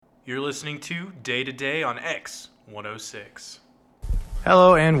You're listening to Day to Day on X106.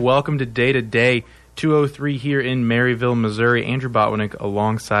 Hello and welcome to Day to Day 203 here in Maryville, Missouri. Andrew Botwinick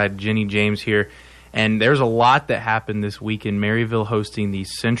alongside Jenny James here. And there's a lot that happened this week in Maryville, hosting the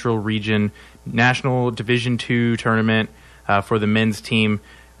Central Region National Division II tournament for the men's team.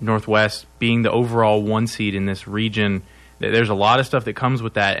 Northwest being the overall one seed in this region. There's a lot of stuff that comes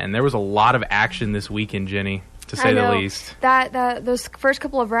with that, and there was a lot of action this weekend, Jenny, to say the least. Those first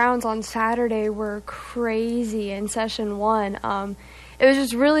couple of rounds on Saturday were crazy in Session 1. It was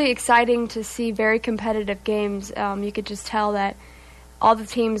just really exciting to see very competitive games. You could just tell that all the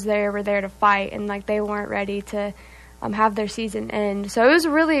teams there were there to fight, and like they weren't ready to have their season end. So it was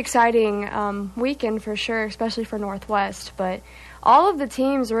a really exciting weekend for sure, especially for Northwest. But all of the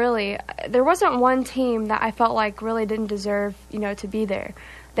teams really, there wasn't one team that I felt like really didn't deserve, to be there.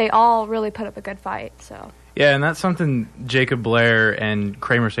 They all really put up a good fight. So. Yeah, and that's something Jacob Blair and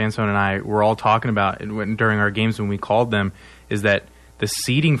Kramer Sandstone and I were all talking about during our games when we called them, is that the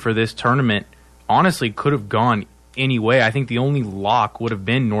seeding for this tournament honestly could have gone any way. I think the only lock would have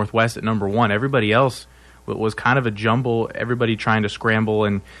been Northwest at number 1. Everybody else was kind of a jumble, everybody trying to scramble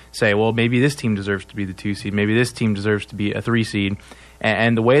and say, well, maybe this team deserves to be the 2 seed, maybe this team deserves to be a 3 seed.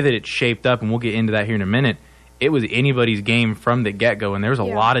 And the way that it shaped up, and we'll get into that here in a minute, it was anybody's game from the get-go, and there was a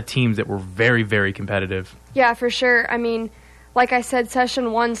lot of teams that were very, very competitive. Yeah, for sure. I mean, like I said,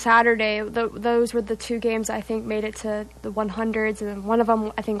 Session 1 Saturday, those were the 2 games I think made it to the 100s, and one of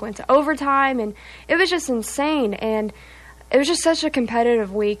them I think went to overtime, and it was just insane. And it was just such a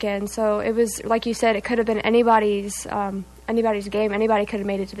competitive weekend. So it was, like you said, it could have been anybody's game. Anybody could have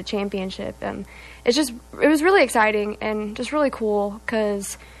made it to the championship. And it was really exciting and just really cool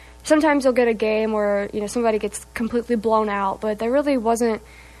because sometimes you'll get a game where somebody gets completely blown out, but there really wasn't.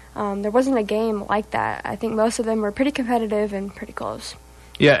 There wasn't a game like that. I think most of them were pretty competitive and pretty close.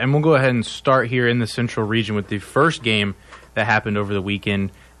 Yeah, and we'll go ahead and start here in the Central Region with the first game that happened over the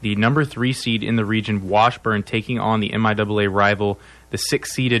weekend. The number 3 seed in the region, Washburn, taking on the MIAA rival, the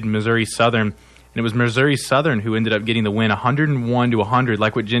 6-seeded Missouri Southern. And it was Missouri Southern who ended up getting the win, 101-100.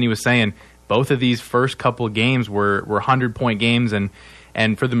 Like what Jenny was saying, both of these first couple of games were 100-point games. And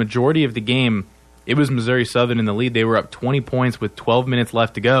for the majority of the game, it was Missouri Southern in the lead. They were up 20 points with 12 minutes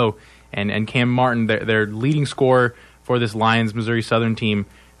left to go. And Cam Martin, their leading scorer for this Lions Missouri Southern team,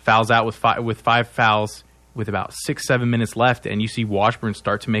 fouls out with five fouls with about 6-7 minutes left, and you see Washburn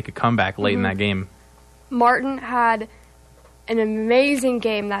start to make a comeback late in that game. Martin had an amazing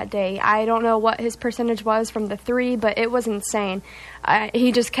game that day. I don't know what his percentage was from the 3, but it was insane.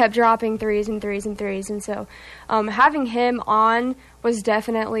 He just kept dropping threes and threes and threes, and so having him on was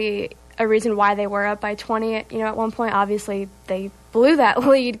definitely a reason why they were up by 20. At one point, obviously, they blew that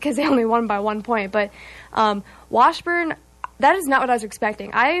lead because they only won by 1 point, but Washburn, that is not what I was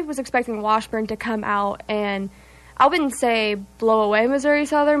expecting. I was expecting Washburn to come out and, I wouldn't say blow away Missouri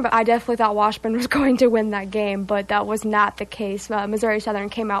Southern, but I definitely thought Washburn was going to win that game, but that was not the case. Missouri Southern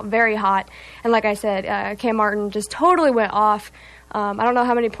came out very hot, and like I said, Cam Martin just totally went off. I don't know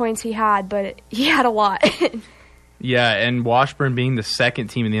how many points he had, but he had a lot. Yeah, and Washburn being the second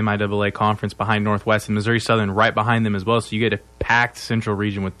team in the MIAA conference behind Northwest, and Missouri Southern right behind them as well. So you get a packed Central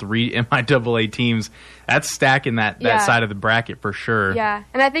Region with 3 MIAA teams. That's stacking that side of the bracket for sure. Yeah,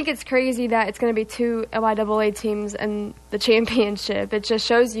 and I think it's crazy that it's going to be 2 MIAA teams in the championship. It just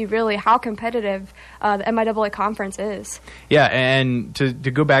shows you really how competitive the MIAA conference is. Yeah, and to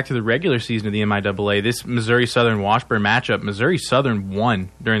go back to the regular season of the MIAA, this Missouri Southern-Washburn matchup, Missouri Southern won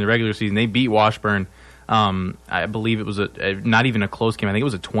during the regular season. They beat Washburn. I believe it was not even a close game. I think it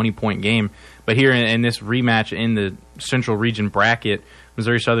was a 20-point game. But here in this rematch in the Central Region bracket,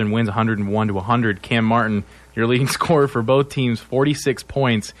 Missouri Southern wins 101-100. Cam Martin, your leading scorer for both teams, 46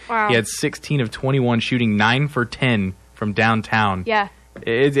 points. Wow. He had 16 of 21, shooting 9 for 10 from downtown. Yeah.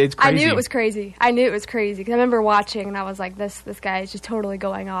 It's crazy. I knew it was crazy because I remember watching and I was like, this guy is just totally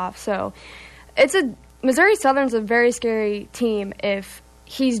going off. So Missouri Southern's a very scary team if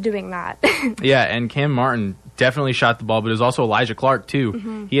he's doing that. Yeah, and Cam Martin definitely shot the ball, but it was also Elijah Clark, too.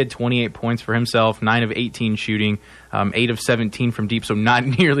 Mm-hmm. He had 28 points for himself, 9 of 18 shooting, 8 of 17 from deep, so not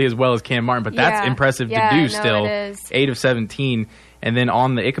nearly as well as Cam Martin, but that's impressive to do still. It is. 8 of 17. And then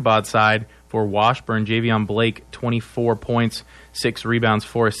on the Ichabod side for Washburn, Javion Blake, 24 points, 6 rebounds,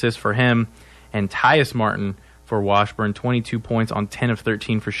 4 assists for him. And Tyus Martin for Washburn, 22 points on 10 of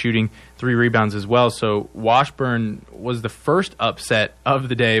 13 for shooting, 3 rebounds as well. So Washburn was the first upset of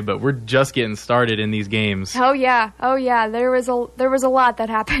the day, but we're just getting started in these games. Oh yeah. There was a lot that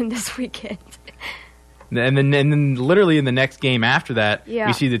happened this weekend. And then literally in the next game after that,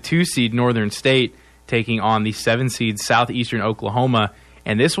 we see the 2-seed Northern State taking on the 7-seed Southeastern Oklahoma.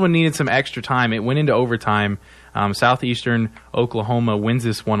 And this one needed some extra time. It went into overtime. Southeastern Oklahoma wins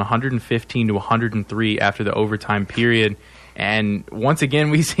this one 115-103 after the overtime period. And once again,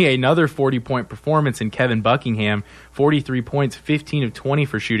 we see another 40-point performance in Kevin Buckingham. 43 points, 15 of 20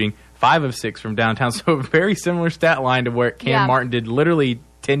 for shooting, 5 of 6 from downtown. So a very similar stat line to where Cam Martin did literally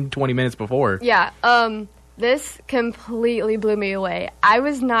 10, 20 minutes before. Yeah, this completely blew me away. I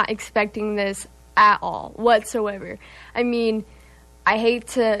was not expecting this at all, whatsoever. I mean, I hate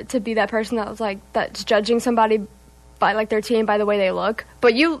to be that person that's judging somebody by like their team by the way they look.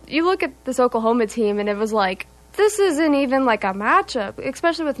 But you look at this Oklahoma team and it was like, this isn't even like a matchup,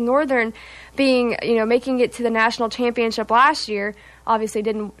 especially with Northern being, making it to the national championship last year. Obviously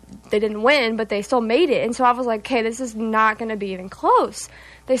they didn't win, but they still made it. And so I was like, okay, this is not going to be even close.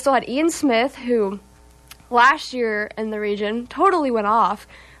 They still had Ian Smith, who last year in the region totally went off.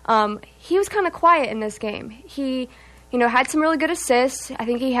 He was kind of quiet in this game. He had some really good assists. I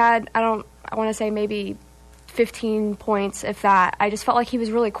think he had, I want to say maybe 15 points, if that. I just felt like he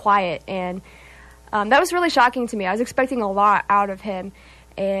was really quiet, and that was really shocking to me. I was expecting a lot out of him,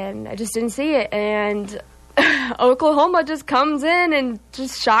 and I just didn't see it. And Oklahoma just comes in and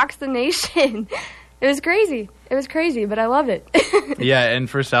just shocks the nation. It was crazy, but I loved it. Yeah, and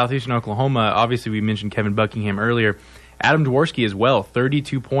for Southeastern Oklahoma, obviously we mentioned Kevin Buckingham earlier. Adam Dworsky as well,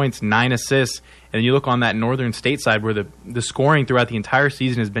 32 points, 9 assists. And you look on that Northern State side where the scoring throughout the entire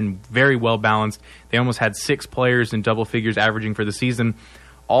season has been very well balanced. They almost had 6 players in double figures averaging for the season.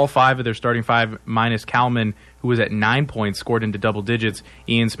 All 5 of their starting 5, minus Kalman, who was at 9 points, scored into double digits.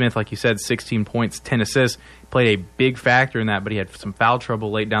 Ian Smith, like you said, 16 points, 10 assists, played a big factor in that, but he had some foul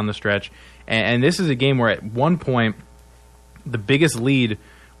trouble late down the stretch. And this is a game where at one point, the biggest lead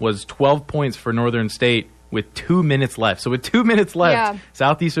was 12 points for Northern State with 2 minutes left. So with 2 minutes left,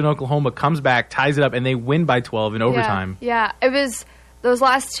 Southeastern Oklahoma comes back, ties it up, and they win by 12 in overtime. Yeah, it was those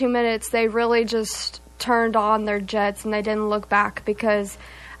last 2 minutes, they really just turned on their jets and they didn't look back, because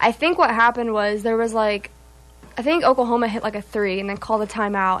I think what happened was I think Oklahoma hit like a 3 and then called a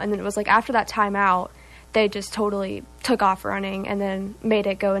timeout, and then it was like after that timeout, they just totally took off running and then made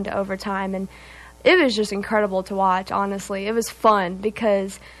it go into overtime. And it was just incredible to watch, honestly. It was fun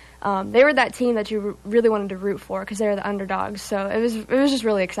because they were that team that you really wanted to root for because they were the underdogs. So it was just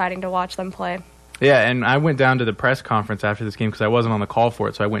really exciting to watch them play. Yeah, and I went down to the press conference after this game because I wasn't on the call for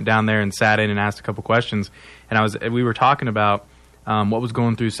it. So I went down there and sat in and asked a couple questions. And we were talking about what was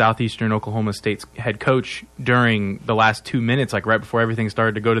going through Southeastern Oklahoma State's head coach during the last 2 minutes, like right before everything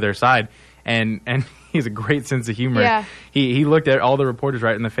started to go to their side. And he has a great sense of humor. Yeah. He looked at all the reporters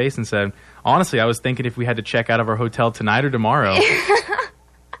right in the face and said, honestly, I was thinking if we had to check out of our hotel tonight or tomorrow.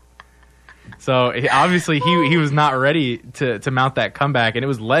 So obviously he was not ready to mount that comeback, and it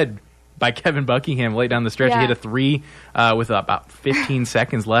was led by Kevin Buckingham late down the stretch. Yeah. He hit a 3 with about 15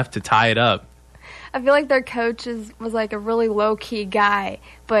 seconds left to tie it up. I feel like their coach was like a really low-key guy,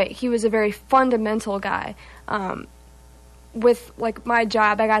 but he was a very fundamental guy. With like my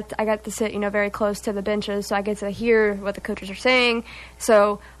job, I got to sit very close to the benches, so I get to hear what the coaches are saying.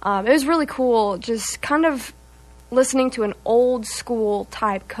 So it was really cool, just kind of listening to an old school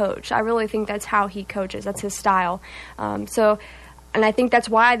type coach. I really think that's how he coaches. That's his style. And I think that's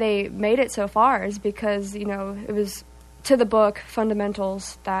why they made it so far, is because it was to the book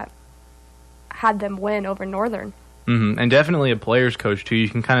fundamentals that had them win over Northern. Mm-hmm. And definitely a player's coach too. You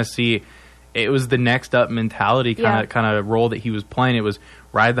can kind of see it was the next up mentality kind of role that he was playing. It was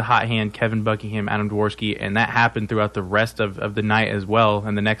ride the hot hand, Kevin Buckingham, Adam Dworsky, and that happened throughout the rest of the night as well,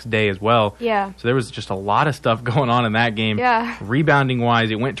 and the next day as well. Yeah. So there was just a lot of stuff going on in that game. Yeah. Rebounding wise,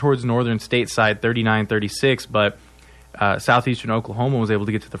 it went towards Northern State side 39-36, but Southeastern Oklahoma was able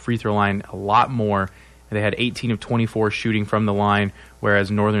to get to the free throw line a lot more. They had 18 of 24 shooting from the line,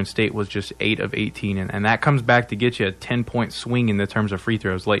 whereas Northern State was just 8 of 18, and that comes back to get you a 10-point swing in the terms of free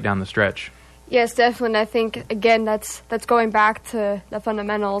throws late down the stretch. Yes, definitely. I think, again, that's going back to the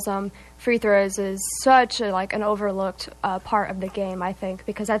fundamentals. Free throws is such an overlooked part of the game, I think,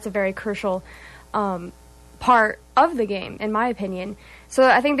 because that's a very crucial part of the game, in my opinion. So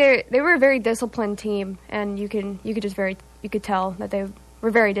I think they were a very disciplined team, and you could tell that they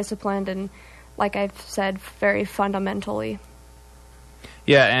were very disciplined and, like I've said, very fundamentally.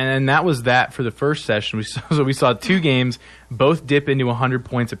 Yeah, and that was that for the first session. We saw 2 games, both dip into 100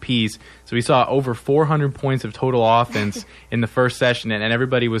 points apiece. So we saw over 400 points of total offense in the first session, and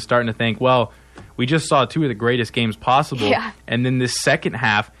everybody was starting to think, well, we just saw 2 of the greatest games possible. Yeah. And then this second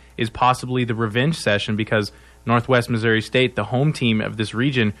half is possibly the revenge session because Northwest Missouri State, the home team of this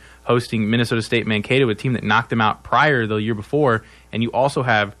region, hosting Minnesota State Mankato, a team that knocked them out prior the year before. And you also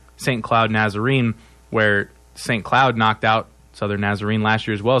have St. Cloud Nazarene, where St. Cloud knocked out Southern Nazarene last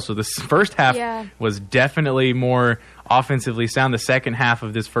year as well. So this first half was definitely more offensively sound. The second half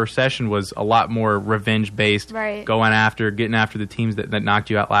of this first session was a lot more revenge-based, getting after the teams that knocked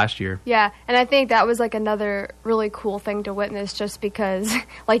you out last year. Yeah, and I think that was like another really cool thing to witness just because,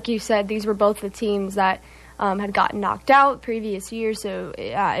 like you said, these were both the teams that had gotten knocked out previous years, so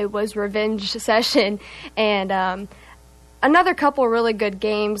it was revenge session. And another couple really good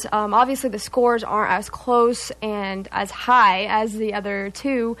games. Obviously, the scores aren't as close and as high as the other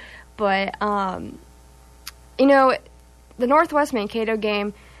two, but, you know, the Northwest Mankato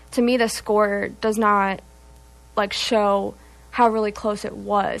game, to me, the score does not, like, show how really close it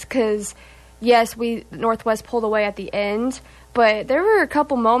was. Because, yes, Northwest pulled away at the end, but there were a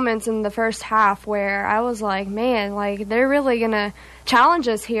couple moments in the first half where I was like, man, like, they're really going to challenge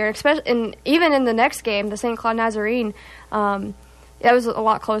us here, especially even in the next game, the St. Cloud Nazarene. That was a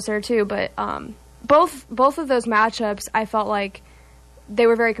lot closer too, but both of those matchups, I felt like they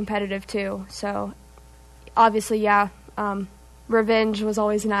were very competitive too. So obviously, revenge was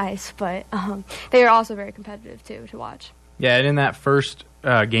always nice, but they were also very competitive too to watch. Yeah, and in that first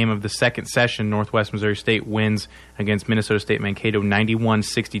game of the second session, Northwest Missouri State wins against Minnesota State Mankato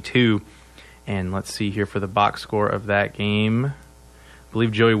 91-62. And let's see here for the box score of that game. I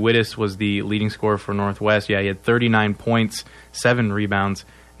believe Joey Wittes was the leading scorer for Northwest. Yeah, he had 39 points, 7 rebounds.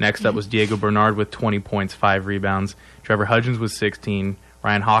 Next up was Diego Bernard with 20 points, 5 rebounds. Trevor Hudgens with 16.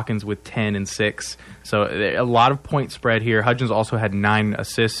 Ryan Hawkins with 10 and 6. So a lot of point spread here. Hudgens also had 9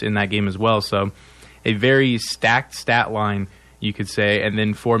 assists in that game as well. So a very stacked stat line, you could say. And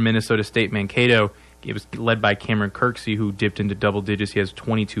then for Minnesota State Mankato, it was led by Cameron Kirksey, who dipped into double digits. He has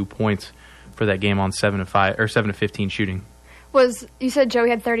 22 points for that game on 7 of 15 shooting. You said Joey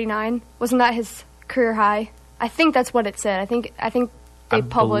had 39? Wasn't that his career high? I think that's what it said. I think they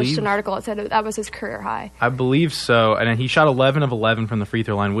published an article that said that was his career high. I believe so. And he shot 11 of 11 from the free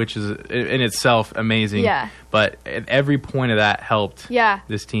throw line, which is in itself amazing. Yeah. But at every point of that helped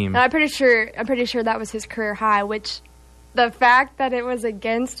this team. And I'm pretty sure that was his career high, which the fact that it was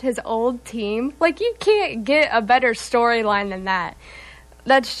against his old team, like, you can't get a better storyline than that.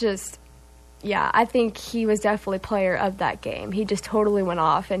 That's just... Yeah, I think he was definitely player of that game. He just totally went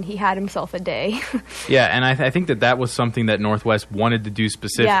off, and he had himself a day. Yeah, and I think that was something that Northwest wanted to do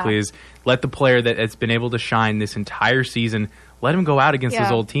specifically is let the player that has been able to shine this entire season, let him go out against his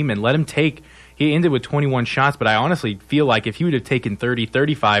old team and let him take... He ended with 21 shots, but I honestly feel like if he would have taken 30,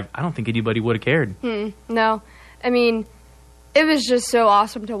 35, I don't think anybody would have cared. No. I mean... It was just so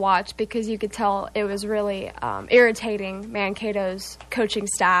awesome to watch because you could tell it was really irritating Mankato's coaching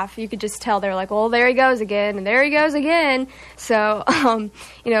staff. You could just tell they were like, well, there he goes again, and there he goes again. So,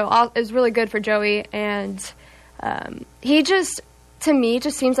 it was really good for Joey. And he just, to me,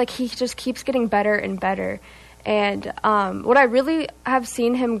 just seems like he just keeps getting better and better. And what I really have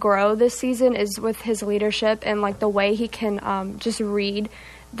seen him grow this season is with his leadership and, like, the way he can just read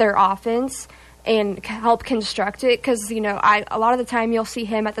their offense and help construct it, because, a lot of the time you'll see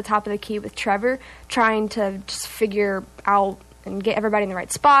him at the top of the key with Trevor trying to just figure out and get everybody in the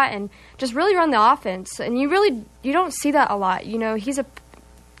right spot and just really run the offense. And you don't see that a lot. He's a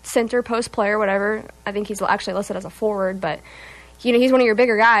center, post player, whatever. I think he's actually listed as a forward, but, he's one of your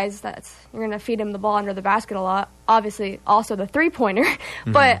bigger guys. You're going to feed him the ball under the basket a lot. Obviously, also the three-pointer.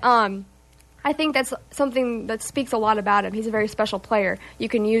 Mm-hmm. But, I think that's something that speaks a lot about him. He's a very special player. You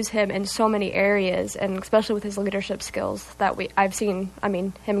can use him in so many areas, and especially with his leadership skills that I've seen,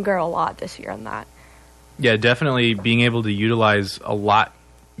 him grow a lot this year on that. Yeah, definitely being able to utilize a lot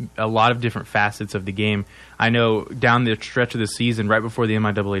of different facets of the game. I know down the stretch of the season, right before the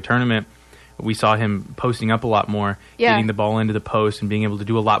MIAA tournament, we saw him posting up a lot more, getting the ball into the post and being able to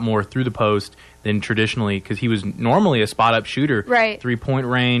do a lot more through the post than traditionally, because he was normally a spot-up shooter. Right. 3-point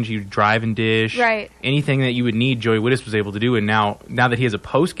range, he'd drive and dish. Right. Anything that you would need, Joey Wittes was able to do, and now that he has a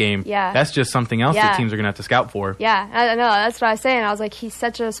post game, that's just something else that teams are going to have to scout for. Yeah, I know. That's what I was saying. I was like, he's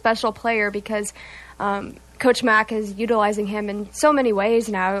such a special player because Coach Mack is utilizing him in so many ways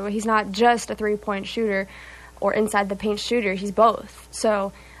now. He's not just a 3-point shooter or inside-the-paint shooter. He's both.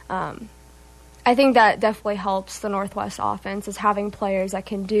 So... I think that definitely helps the Northwest offense, is having players that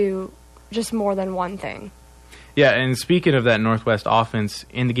can do just more than one thing. Yeah, and speaking of that Northwest offense,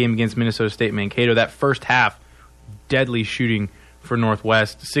 in the game against Minnesota State Mankato, that first half, deadly shooting for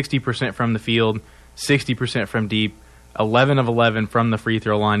Northwest, 60% from the field, 60% from deep, 11 of 11 from the free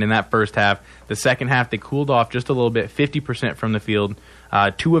throw line in that first half. The second half, they cooled off just a little bit, 50% from the field,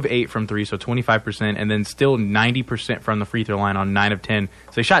 2 of 8 from 3, so 25%, and then still 90% from the free throw line on 9 of 10.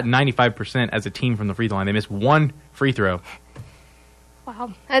 So they shot 95% as a team from the free throw line. They missed one free throw.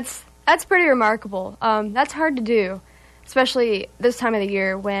 Wow, that's pretty remarkable. That's hard to do. especially this time of the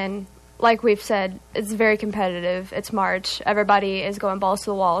year when, like we've said, it's very competitive. It's March. Everybody is going balls to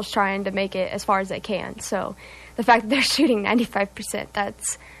the walls trying to make it as far as they can. So the fact that they're shooting 95%,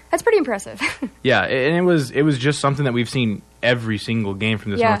 that's pretty impressive. Yeah, and it was just something that we've seen every single game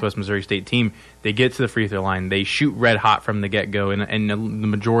from this Northwest Missouri State team. They get to the free throw line. They shoot red hot from the get-go in the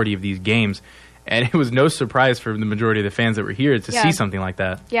majority of these games. And it was no surprise for the majority of the fans that were here to see something like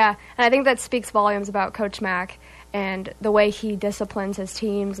that. Yeah, and I think that speaks volumes about Coach Mack and the way he disciplines his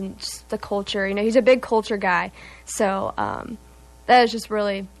teams and just the culture. You know, he's a big culture guy. So that is just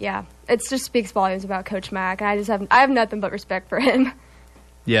really, it just speaks volumes about Coach Mack. And I have nothing but respect for him.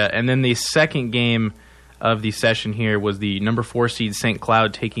 Yeah, and then the second game of the session here was the number 4 seed St.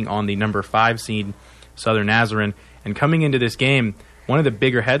 Cloud taking on the number 5 seed Southern Nazarene. And coming into this game, one of the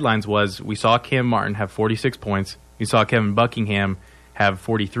bigger headlines was we saw Cam Martin have 46 points. We saw Kevin Buckingham have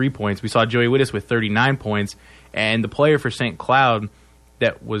 43 points. We saw Joey Wittes with 39 points. And the player for St. Cloud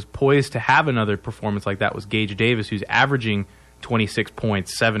that was poised to have another performance like that was Gage Davis, who's averaging 26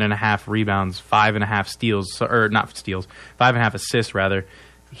 points, 7.5 rebounds, 5.5 steals, or not steals, 5.5 assists rather.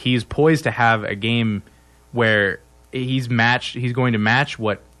 He's poised to have a game where he's going to match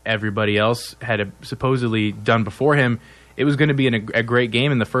what everybody else had supposedly done before him. It was going to be a great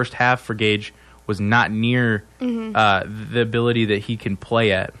game, and the first half for Gage was not near the ability that he can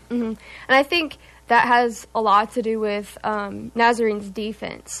play at. Mm-hmm. And I think that has a lot to do with Nazarene's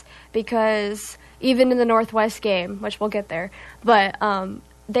defense, because even in the Northwest game, which we'll get there, but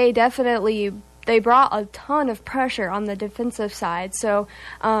they brought a ton of pressure on the defensive side. So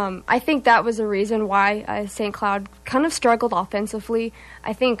I think that was a reason why St. Cloud kind of struggled offensively.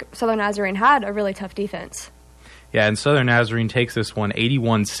 I think Southern Nazarene had a really tough defense. Yeah, and Southern Nazarene takes this one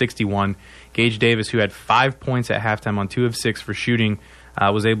 81-61. Gage Davis, who had 5 points at halftime on 2 of 6 for shooting,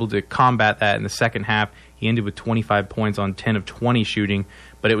 was able to combat that in the second half. He ended with 25 points on 10 of 20 shooting.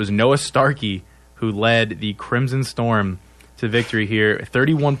 But it was Noah Starkey who led the Crimson Storm to victory here. A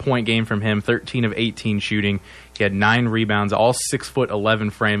 31-point game from him, 13 of 18 shooting. He had 9 rebounds. All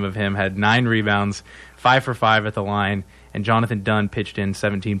 6'11" frame of him had 9 rebounds, 5 for 5 at the line. And Jonathan Dunn pitched in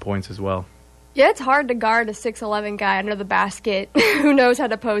 17 points as well. Yeah, it's hard to guard a 6'11" guy under the basket who knows how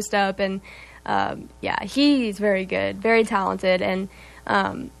to post up. And, he's very good, very talented. And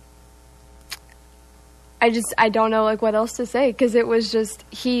I don't know what else to say, because it was just,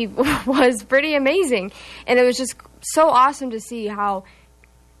 he was pretty amazing. And it was just so awesome to see how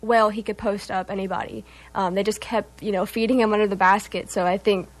well he could post up anybody. They just kept, feeding him under the basket. So I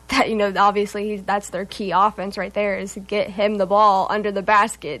think that, obviously that's their key offense right there, is to get him the ball under the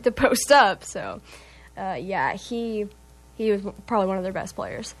basket to post up. So, he was probably one of their best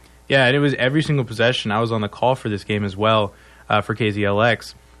players. Yeah, and it was every single possession. I was on the call for this game as well for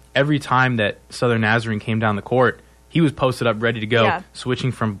KZLX. Every time that Southern Nazarene came down the court, he was posted up, ready to go,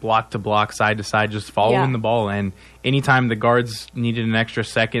 switching from block to block, side to side, just following the ball. And anytime the guards needed an extra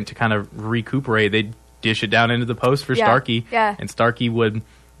second to kind of recuperate, they'd dish it down into the post for Starkey. Yeah. And Starkey would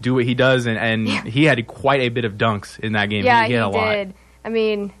do what he does, and he had quite a bit of dunks in that game. Yeah, he had a lot. Did. I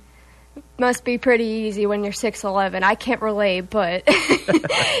mean, must be pretty easy when you're 6'11". I can't relate, but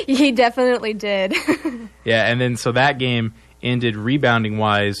he definitely did. Yeah, and then so that game ended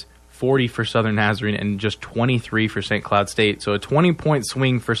rebounding-wise 40 for Southern Nazarene and just 23 for St. Cloud State. So a 20-point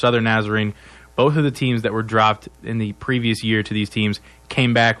swing for Southern Nazarene. Both of the teams that were dropped in the previous year to these teams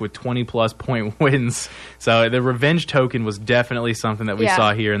came back with 20-plus point wins. So the revenge token was definitely something that we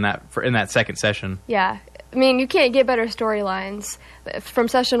saw here in that second session. Yeah. I mean, you can't get better storylines. From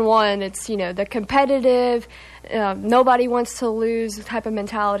session one, it's, the competitive, nobody wants to lose type of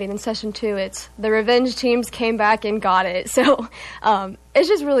mentality. And then session two, it's the revenge teams came back and got it. So it's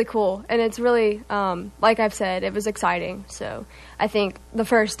just really cool. And it's really, like I've said, it was exciting. So I think the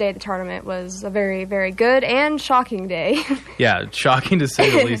first day of the tournament was a very, very good and shocking day. Yeah, shocking to say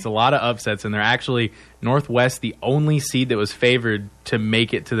the least. A lot of upsets in there. Actually, Northwest, the only seed that was favored to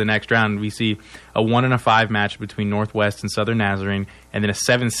make it to the next round. We see a 1-5 match between Northwest and Southern Nazarene, and then a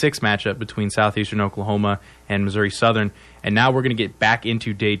 7-6 matchup between Southeastern Oklahoma and Missouri Southern. And now we're going to get back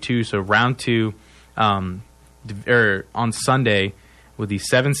into day two. So round two on Sunday with the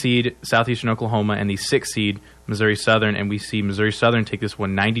 7 seed Southeastern Oklahoma and the 6 seed Missouri Southern, and we see Missouri Southern take this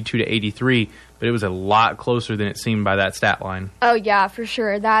one 92-83, but it was a lot closer than it seemed by that stat line. Oh yeah, for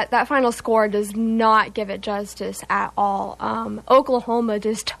sure. That final score does not give it justice at all. Oklahoma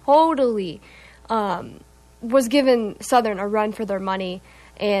just totally was giving Southern a run for their money,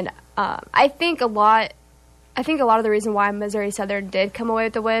 and I think a lot of the reason why Missouri Southern did come away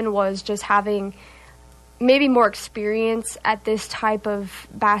with the win was just having maybe more experience at this type of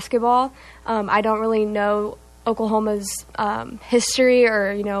basketball. I don't really know Oklahoma's history,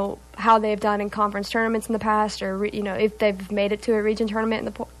 or how they've done in conference tournaments in the past, or if they've made it to a region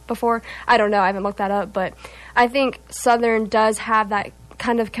tournament before. I don't know. I haven't looked that up, but I think Southern does have that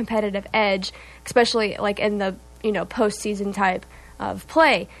kind of competitive edge, especially like in the postseason type of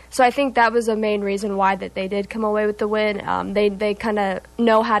play. So I think that was the main reason why that they did come away with the win. They kind of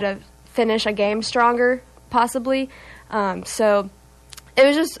know how to finish a game stronger, possibly. So it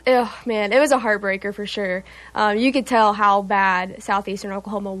was just, it was a heartbreaker for sure. You could tell how bad Southeastern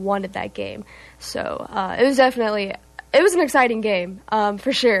Oklahoma wanted that game. So it was an exciting game,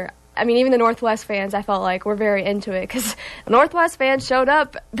 for sure. I mean, even the Northwest fans, I felt like, were very into it, because the Northwest fans showed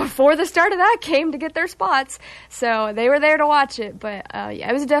up before the start of that game to get their spots. So they were there to watch it. But,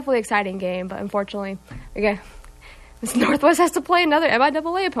 it was definitely an exciting game. But unfortunately, again, Northwest has to play another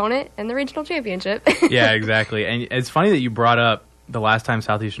MIAA opponent in the regional championship. Yeah, exactly. And it's funny that you brought up the last time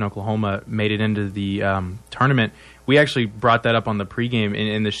Southeastern Oklahoma made it into the tournament. We actually brought that up on the pregame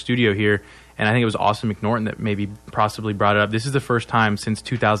in the studio here, and I think it was Austin McNorton that maybe possibly brought it up. This is the first time since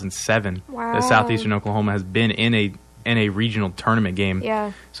 2007 that Southeastern Oklahoma has been in a regional tournament game.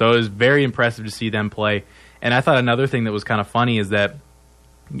 Yeah. So it was very impressive to see them play. And I thought another thing that was kind of funny is that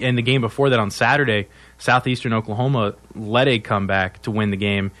in the game before that on Saturday, Southeastern Oklahoma led a comeback to win the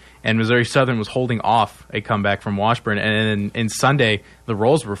game, and Missouri Southern was holding off a comeback from Washburn. And then in Sunday, the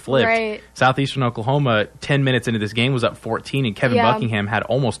roles were flipped. Right. Southeastern Oklahoma, 10 minutes into this game, was up 14, and Kevin Buckingham had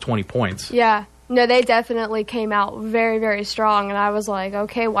almost 20 points. Yeah. No, they definitely came out very, very strong, and I was like,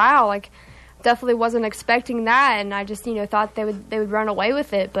 okay, wow, like, definitely wasn't expecting that, and I just, thought they would run away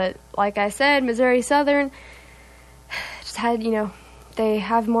with it. But like I said, Missouri Southern just had, they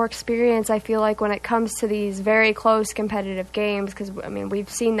have more experience, I feel like, when it comes to these very close competitive games, because, I mean, we've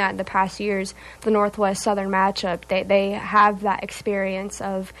seen that in the past years, the Northwest-Southern matchup. They have that experience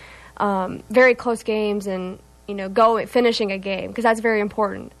of very close games and, finishing a game, because that's very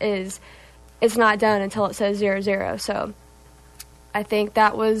important, is it's not done until it says 0-0. So I think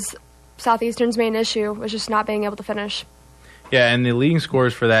that was Southeastern's main issue, was just not being able to finish. Yeah, and the leading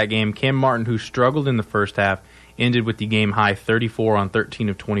scorers for that game, Cam Martin, who struggled in the first half, ended with the game-high 34 on 13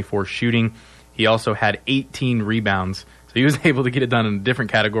 of 24 shooting. He also had 18 rebounds, so he was able to get it done in a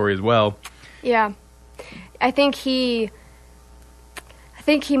different category as well. Yeah. I think he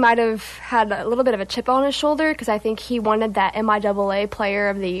might have had a little bit of a chip on his shoulder, because I think he wanted that MIAA Player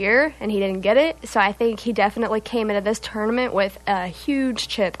of the Year, and he didn't get it. So I think he definitely came into this tournament with a huge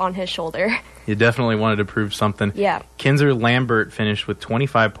chip on his shoulder. He definitely wanted to prove something. Yeah. Kinzer Lambert finished with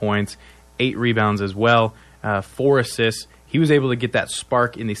 25 points, 8 rebounds as well. 4 assists. He was able to get that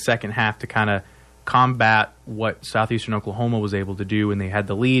spark in the second half to kind of combat what Southeastern Oklahoma was able to do when they had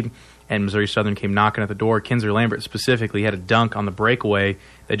the lead, and Missouri Southern came knocking at the door. Kinzer Lambert specifically had a dunk on the breakaway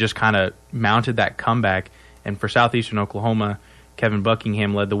that just kind of mounted that comeback. And for Southeastern Oklahoma, Kevin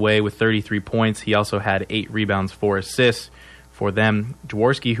Buckingham led the way with 33 points. He also had 8 rebounds, 4 assists for them.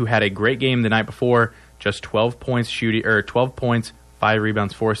 Jaworski, who had a great game the night before, just 12 points, 5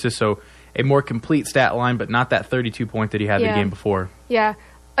 rebounds, 4 assists. So a more complete stat line, but not that 32-point that he had the game before. Yeah.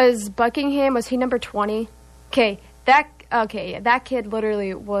 As Buckingham, was he number 20? That kid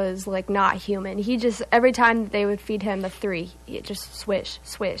literally was, like, not human. He just, every time they would feed him the 3, it just swish,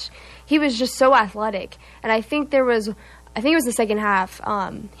 swish. He was just so athletic. And I think it was the second half,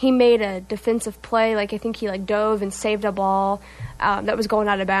 he made a defensive play. Like, I think he, dove and saved a ball that was going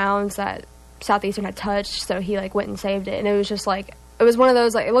out of bounds that Southeastern had touched, so he, went and saved it. And it was just, it was one of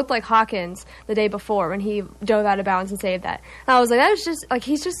those, it looked like Hawkins the day before when he dove out of bounds and saved that. And I was like, that was just,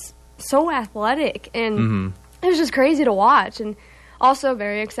 he's just so athletic. And it was just crazy to watch. And also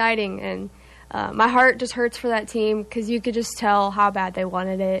very exciting. And my heart just hurts for that team, because you could just tell how bad they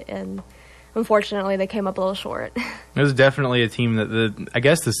wanted it. And unfortunately, they came up a little short. It was definitely a team that, I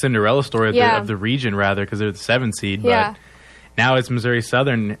guess the Cinderella story of the region, rather, because they're the 7th seed. But now it's Missouri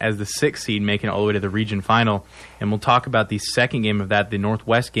Southern as the 6th seed, making it all the way to the region final. And we'll talk about the second game of that, the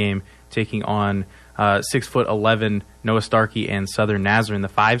Northwest game, taking on 6'11" Noah Starkey and Southern Nazarene, the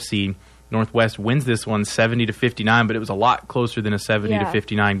 5 seed. Northwest wins this one 70-59, but it was a lot closer than a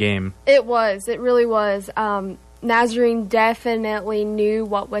 70-59 game. It was. It really was. Nazarene definitely knew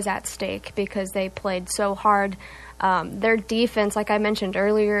what was at stake, because they played so hard. Their defense, like I mentioned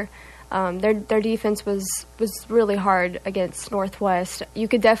earlier, their defense was really hard against Northwest. You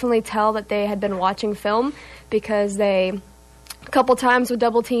could definitely tell that they had been watching film, because they a couple times would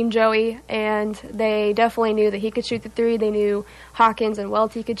double team Joey, and they definitely knew that he could shoot the 3. They knew Hawkins and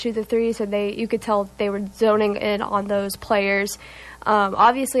Welty could shoot the 3, so you could tell they were zoning in on those players.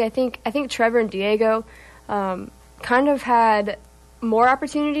 Obviously, I think Trevor and Diego kind of had more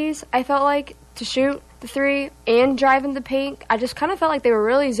opportunities, I felt like, to shoot the three and driving the paint. I just kind of felt like they were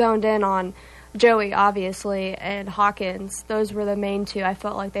really zoned in on Joey, obviously, and Hawkins. Those were the main two I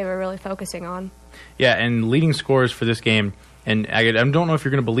felt like they were really focusing on. Yeah, and leading scorers for this game, and I don't know if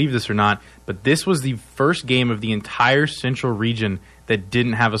you're going to believe this or not, but this was the first game of the entire Central region that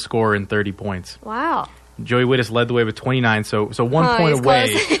didn't have a scorer in 30 points. Wow. Joey Wittis led the way with 29, so 1 point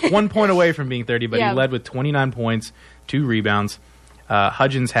away. 1 point away from being 30, but Yeah. he led with 29 points, 2 rebounds.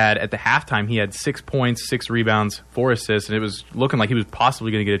 Hudgens had, at the halftime, he had 6 points, 6 rebounds, 4 assists, and it was looking like he was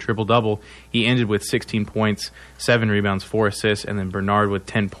possibly going to get a triple-double. He ended with 16 points, 7 rebounds, 4 assists, and then Bernard with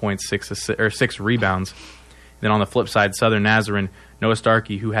 10 points, 6 rebounds. Then on the flip side, Southern Nazarene, Noah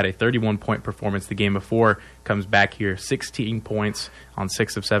Starkey, who had a 31-point performance the game before, comes back here, 16 points on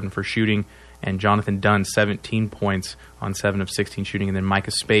 6 of 7 for shooting, and Jonathan Dunn, 17 points on 7 of 16 shooting, and then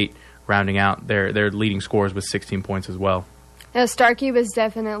Micah Spate rounding out their leading scorers with 16 points as well. Yeah, Starkey was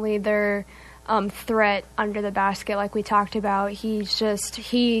definitely their threat under the basket, like we talked about.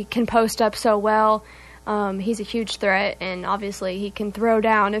 He can post up so well. He's a huge threat, and obviously he can throw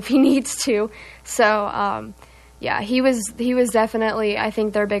down if he needs to. So, yeah, he was definitely, I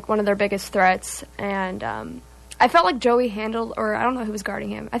think, one of their biggest threats. And I felt like Joey handled, or I don't know who was guarding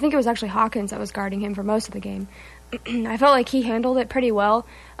him. I think it was actually Hawkins that was guarding him for most of the game. I felt like he handled it pretty well.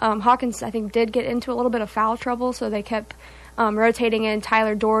 Hawkins, I think, did get into a little bit of foul trouble, so they kept rotating in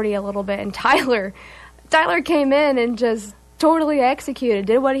Tyler Doherty a little bit, and Tyler came in and just totally executed,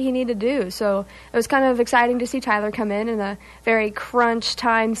 did what he needed to do. So it was kind of exciting to see Tyler come in a very crunch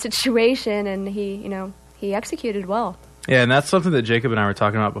time situation, and he executed well. Yeah, and that's something that Jacob and I were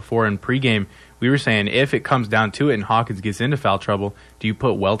talking about before in pregame. We were saying if it comes down to it and Hawkins gets into foul trouble, do you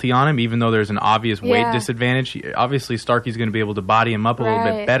put Welty on him, even though there's an obvious weight disadvantage? Obviously, Starkey's going to be able to body him up a little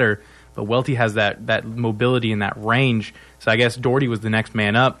bit better, but Welty has that mobility and that range. So I guess Doherty was the next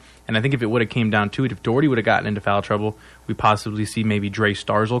man up. And I think if it would have came down to it, if Doherty would have gotten into foul trouble, we possibly see maybe Dre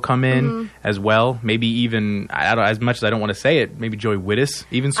Starzl come in as well. Maybe even, as much as I don't want to say it, maybe Joey Wittis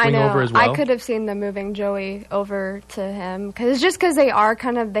even swing over as well. I could have seen them moving Joey over to him because they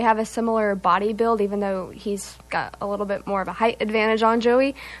have a similar body build, even though he's got a little bit more of a height advantage on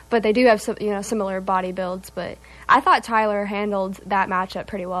Joey. But they do have similar body builds. But I thought Tyler handled that matchup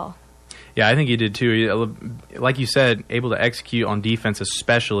pretty well. Yeah, I think he did too. Like you said, able to execute on defense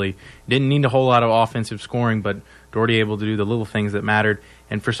especially. Didn't need a whole lot of offensive scoring, but Doherty able to do the little things that mattered.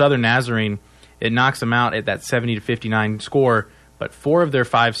 And for Southern Nazarene, it knocks them out at that 70-59 score, but 4 of their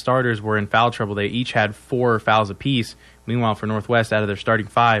 5 starters were in foul trouble. They each had 4 fouls apiece. Meanwhile, for Northwest, out of their starting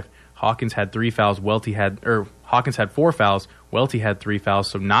 5, Hawkins had 3 fouls. Hawkins had 4 fouls. Welty had 3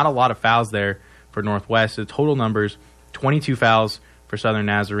 fouls, so not a lot of fouls there for Northwest. The total numbers, 22 fouls for Southern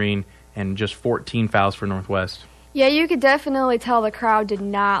Nazarene, and just 14 fouls for Northwest. Yeah, you could definitely tell the crowd did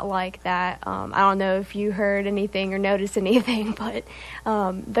not like that. I don't know if you heard anything or noticed anything, but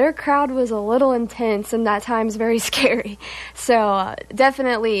their crowd was a little intense and at times very scary. So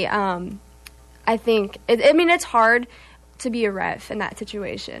definitely, I think, it's hard to be a ref in that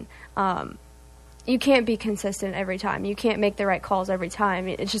situation. You can't be consistent every time. You can't make the right calls every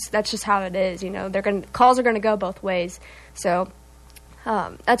time. That's just how it is. Calls are going to go both ways. So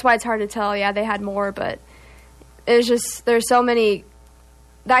that's why it's hard to tell. Yeah, they had more, but there's so many.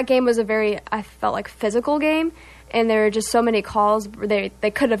 That game was I felt like physical game, and there were just so many calls.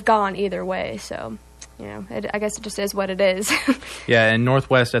 They could have gone either way. So, I guess it just is what it is. Yeah, and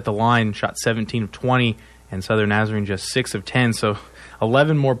Northwest at the line shot 17 of 20, and Southern Nazarene just 6 of 10. So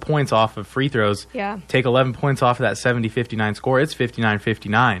 11 more points off of free throws. Yeah. Take 11 points off of that 70-59 score. It's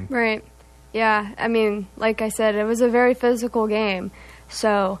 59-59. Right. Yeah, like I said, it was a very physical game.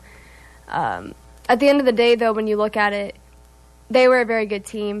 So, at the end of the day, though, when you look at it, they were a very good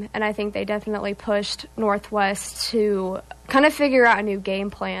team, and I think they definitely pushed Northwest to kind of figure out a new game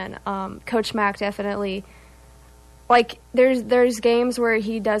plan. Coach Mack definitely, there's games where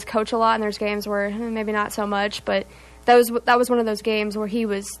he does coach a lot, and there's games where maybe not so much, but that was one of those games where he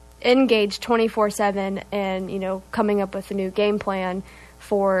was engaged 24/7 and, coming up with a new game plan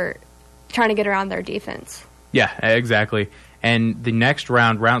for trying to get around their defense. Yeah, exactly. And the next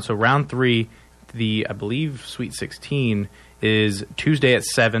round, so round 3, I believe Sweet 16 is Tuesday at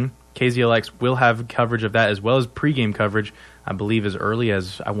 7. KZLX will have coverage of that as well as pregame coverage, I believe as early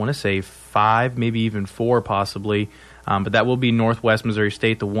as, I want to say 5, maybe even 4 possibly. But that will be Northwest Missouri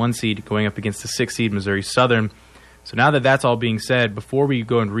State, the 1 seed, going up against the 6 seed Missouri Southern. So now that that's all being said, before we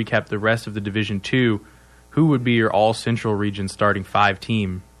go and recap the rest of the Division II, who would be your All-Central Region starting 5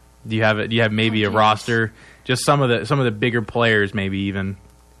 team? Do you have maybe a roster? Just some of the bigger players, maybe even.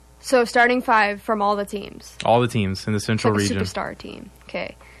 So starting 5 from all the teams. All the teams in the Central region. Superstar team.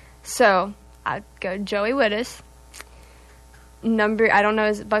 Okay. So I'd go Joey Wittis. I don't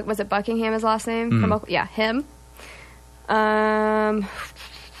know, was it Buckingham his last name? Mm-hmm. Yeah, him.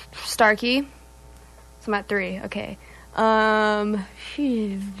 Starkey. So I'm at 3. Okay. I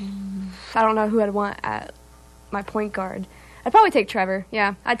don't know who I'd want at my point guard. I'd probably take Trevor.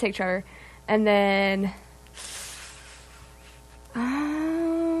 Yeah, I'd take Trevor. And then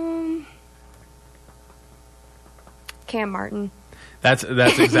Cam Martin. That's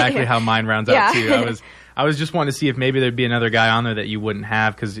exactly how mine rounds out Yeah. too. I was just wanting to see if maybe there'd be another guy on there that you wouldn't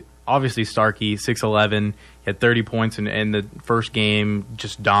have, because obviously Starkey, 6'11", he had 30 points in the first game,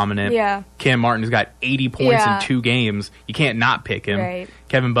 just dominant. Yeah. Cam Martin's got 80 points Yeah. in 2 games. You can't not pick him. Right.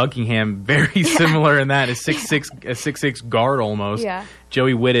 Kevin Buckingham, very similar in that, a 6'6" guard almost. Yeah.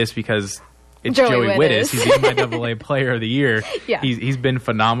 Joey Wittis, because it's Joey Joey Wittis. Wittis. He's the MIAA Player of the Year. Yeah. He's been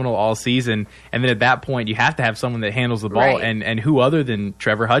phenomenal all season. And then at that point, you have to have someone that handles the ball. Right. And who other than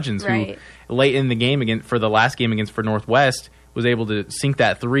Trevor Hudgens, Right. who late in the game for the last game against Northwest was able to sink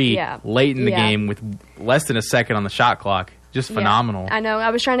that 3 late in the game with less than a second on the shot clock. Just phenomenal. Yeah. I know. I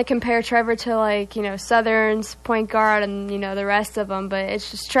was trying to compare Trevor to Southern's point guard and the rest of them, but it's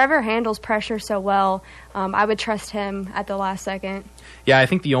just Trevor handles pressure so well. I would trust him at the last second. Yeah, I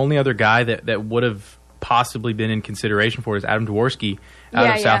think the only other guy that would have possibly been in consideration for it is Adam Dworsky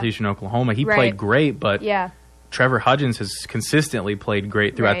out of Southeastern Oklahoma. He played great, but Trevor Hudgens has consistently played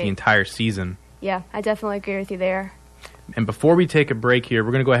great throughout the entire season. Yeah, I definitely agree with you there. And before we take a break here,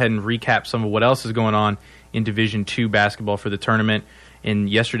 we're going to go ahead and recap some of what else is going on in Division II basketball for the tournament. In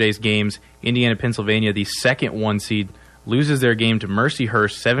yesterday's games, Indiana-Pennsylvania, the second 1 seed, loses their game to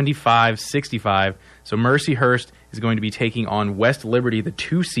Mercyhurst 75-65. So Mercyhurst is going to be taking on West Liberty, the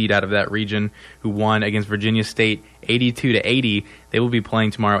 2 seed out of that region, who won against Virginia State 82-80. They will be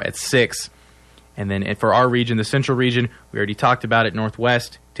playing tomorrow at 6. And then for our region, the Central region, we already talked about it,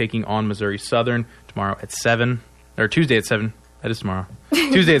 Northwest taking on Missouri Southern tomorrow at 7. Or Tuesday at 7. That is tomorrow.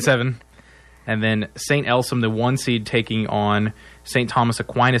 Tuesday at 7. And then St. Elsom, the 1 seed, taking on St. Thomas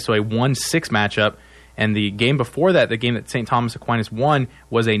Aquinas, so a 1-6 matchup. And the game before that, the game that St. Thomas Aquinas won,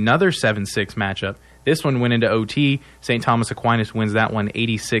 was another 7-6 matchup. This one went into OT. St. Thomas Aquinas wins that one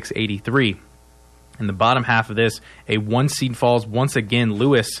 86-83. In the bottom half of this, a 1 seed falls once again.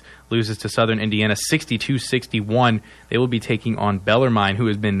 Lewis loses to Southern Indiana 62-61. They will be taking on Bellarmine, who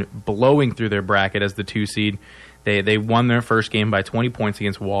has been blowing through their bracket as the 2 seed. They won their first game by 20 points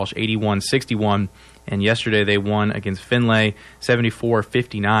against Walsh, 81-61. And yesterday they won against Finlay,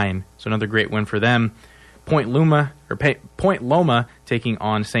 74-59. So another great win for them. Point Loma taking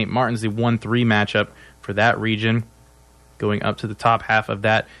on St. Martin's, the 1-3 matchup for that region. Going up to the top half of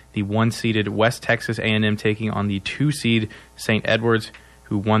that, the 1-seeded West Texas A&M taking on the 2-seed St. Edwards,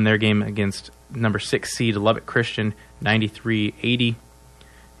 who won their game against number 6 seed Lubbock Christian, 93-80.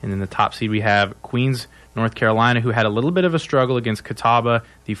 And in the top seed we have Queens, North Carolina, who had a little bit of a struggle against Catawba,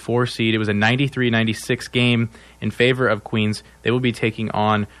 the 4 seed. It was a 93-96 game in favor of Queens. They will be taking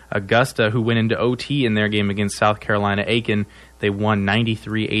on Augusta, who went into OT in their game against South Carolina Aiken. They won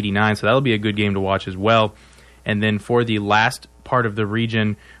 93-89, so that'll be a good game to watch as well. And then for the last part of the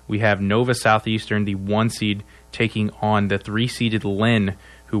region, we have Nova Southeastern, the 1 seed, taking on the 3-seeded Lynn,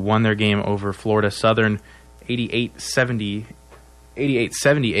 who won their game over Florida Southern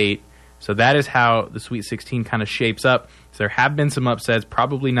 88-78. So that is how the Sweet 16 kind of shapes up. So there have been some upsets,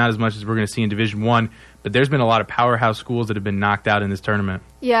 probably not as much as we're going to see in Division I, but there's been a lot of powerhouse schools that have been knocked out in this tournament.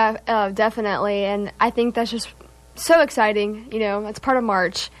 Yeah, definitely. And I think that's just so exciting. It's part of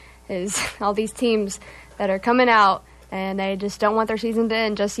March, is all these teams that are coming out, and they just don't want their season to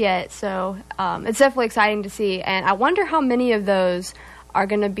end just yet. So it's definitely exciting to see. And I wonder how many of those are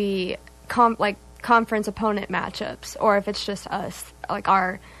going to be conference opponent matchups, or if it's just us, like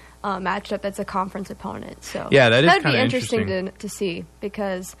our matchup that's a conference opponent. So yeah, that'd be interesting to see,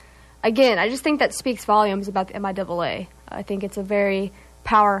 because again, I just think that speaks volumes about the MIAA. I think it's a very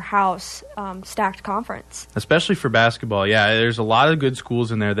powerhouse stacked conference, especially for basketball. Yeah, there's a lot of good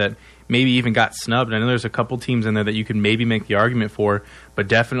schools in there that maybe even got snubbed. I know there's a couple teams in there that you can maybe make the argument for, but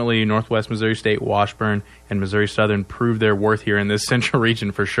definitely Northwest Missouri State, Washburn, and Missouri Southern proved their worth here in this central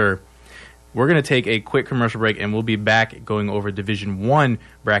region for sure. We're going to take a quick commercial break, and we'll be back going over Division I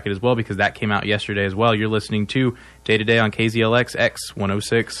bracket as well, because that came out yesterday as well. You're listening to Day to Day on KZLX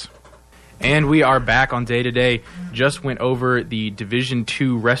X106. And we are back on Day to Day. Just went over the Division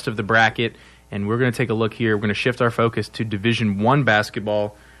II rest of the bracket, and we're going to take a look here. We're going to shift our focus to Division I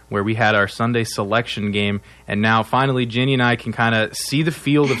basketball, where we had our Sunday selection game. And now, finally, Jenny and I can kind of see the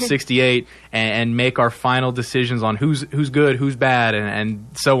field of 68 and make our final decisions on who's good, who's bad, and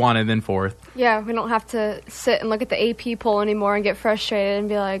so on and then forth. Yeah, we don't have to sit and look at the AP poll anymore and get frustrated and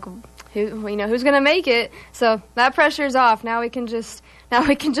be like, who's going to make it. So that pressure's off. Now we can just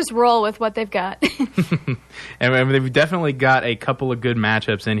roll with what they've got. And they've definitely got a couple of good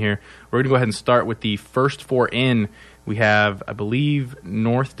matchups in here. We're going to go ahead and start with the first four in. We have, I believe,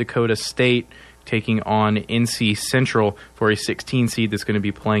 North Dakota State taking on NC Central for a 16 seed that's going to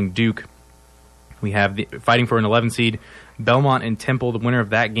be playing Duke. We have fighting for an 11 seed, Belmont and Temple. The winner of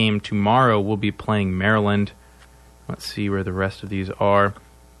that game tomorrow will be playing Maryland. Let's see where the rest of these are.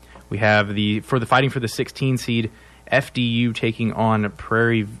 We have fighting for the 16 seed, FDU taking on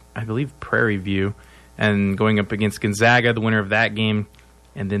Prairie View, and going up against Gonzaga, the winner of that game.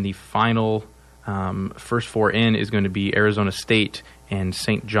 And then the final first four in is going to be Arizona State and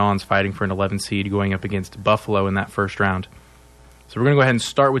St. John's fighting for an 11 seed, going up against Buffalo in that first round. So we're going to go ahead and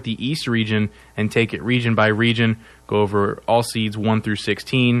start with the East region and take it region by region, go over all seeds 1 through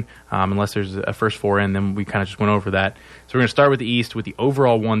 16, unless there's a first four in, then we kind of just went over that. So we're going to start with the East with the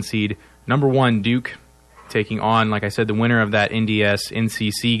overall 1 seed. Number 1, Duke, taking on, like I said, the winner of that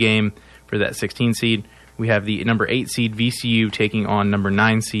NDS-NCC game for that 16 seed. We have the number 8 seed, VCU, taking on number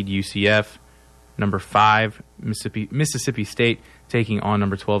 9 seed, UCF. Number 5, Mississippi State, taking on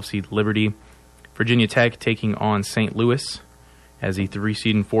number 12 seed, Liberty. Virginia Tech taking on St. Louis as a 3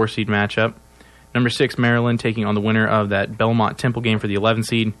 seed and 4 seed matchup. Number 6, Maryland, taking on the winner of that Belmont Temple game for the 11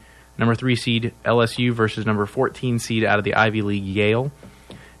 seed. Number 3 seed, LSU versus number 14 seed out of the Ivy League, Yale.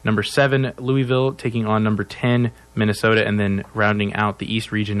 Number 7, Louisville, taking on number 10, Minnesota. And then rounding out the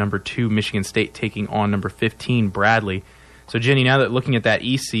East region, number 2, Michigan State, taking on number 15, Bradley. So, Jenny, now that looking at that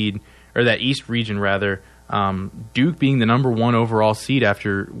East region, Duke being the number 1 overall seed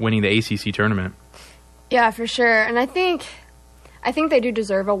after winning the ACC tournament. Yeah, for sure. And I think they do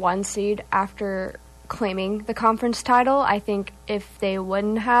deserve a 1 seed after claiming the conference title. I think if they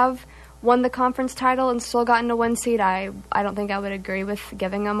wouldn't have won the conference title and still gotten a 1 seed, I don't think I would agree with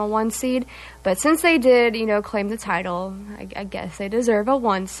giving them a 1 seed. But since they did, claim the title, I guess they deserve a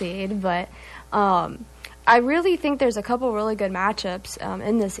 1 seed. But I really think there's a couple really good matchups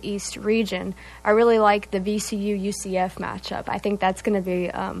in this East region. I really like the VCU-UCF matchup. I think that's going to be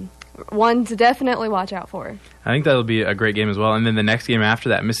one to definitely watch out for. I think that'll be a great game as well. And then the next game after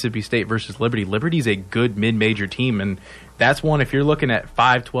that, Mississippi State versus Liberty. Liberty's a good mid-major team, and that's one, if you're looking at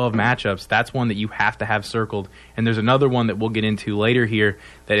 5-12 matchups, that's one that you have to have circled. And there's another one that we'll get into later here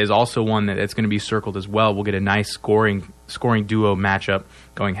that is also one that's going to be circled as well. We'll get a nice scoring duo matchup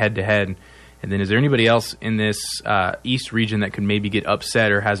going head-to-head. And then is there anybody else in this East region that could maybe get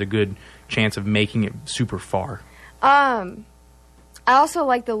upset or has a good chance of making it super far? I also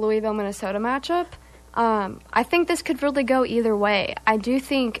like the Louisville-Minnesota matchup. I think this could really go either way. I do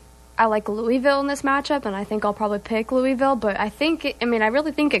think I like Louisville in this matchup, and I think I'll probably pick Louisville, but I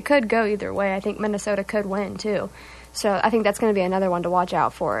really think it could go either way. I think Minnesota could win, too. So I think that's going to be another one to watch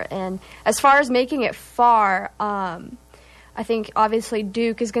out for. And as far as making it far, I think obviously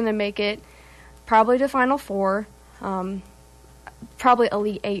Duke is going to make it probably to Final Four, probably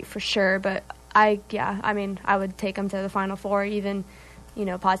Elite 8 for sure, but I would take them to the Final Four, even,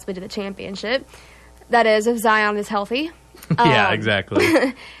 possibly to the championship. That is, if Zion is healthy. Yeah,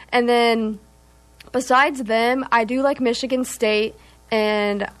 exactly. And then, besides them, I do like Michigan State,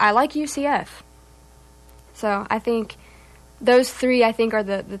 and I like UCF. So I think those 3, are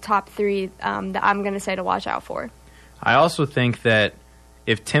the top 3 that I'm going to say to watch out for. I also think that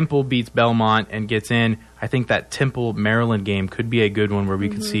if Temple beats Belmont and gets in, I think that Temple-Maryland game could be a good one where we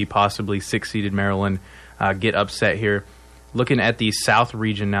could see possibly 6-seeded Maryland get upset here. Looking at the South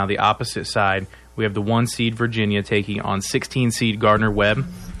region now, the opposite side, we have the 1-seed Virginia taking on 16-seed Gardner-Webb.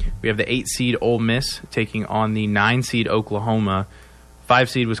 We have the 8-seed Ole Miss taking on the 9-seed Oklahoma.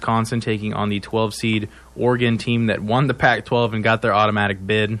 5-seed Wisconsin taking on the 12-seed Oregon team that won the Pac-12 and got their automatic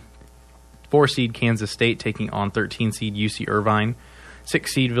bid. 4-seed Kansas State taking on 13-seed UC Irvine.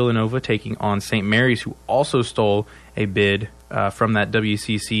 6-seed Villanova taking on St. Mary's, who also stole a bid from that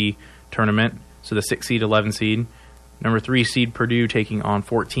WCC tournament. So the 6-seed, 11-seed. Number 3-seed Purdue taking on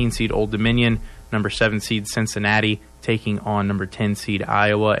 14-seed Old Dominion. Number 7-seed Cincinnati taking on number 10-seed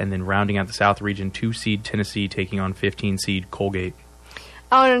Iowa. And then rounding out the South region, 2-seed Tennessee taking on 15-seed Colgate.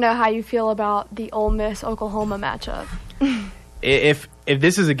 I want to know how you feel about the Ole Miss-Oklahoma matchup. If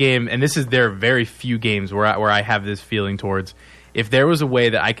this is a game, and there are very few games where I have this feeling towards, if there was a way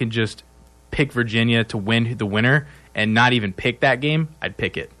that I could just pick Virginia to win the winner and not even pick that game, I'd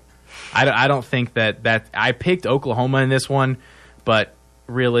pick it. I don't think that I picked Oklahoma in this one, but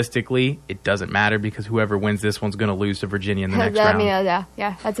realistically, it doesn't matter because whoever wins this one's going to lose to Virginia in the next round.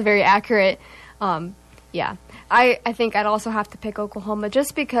 Yeah, that's a very accurate. I think I'd also have to pick Oklahoma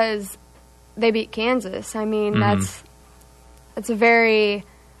just because they beat Kansas. I mean, that's a very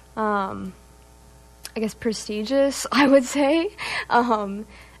I guess, prestigious, I would say,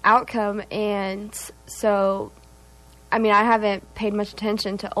 outcome. And so, I mean, I haven't paid much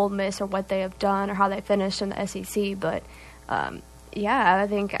attention to Ole Miss or what they have done or how they finished in the SEC, but yeah, I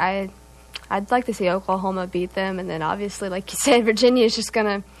think I'd like to see Oklahoma beat them, and then obviously, like you said, Virginia is just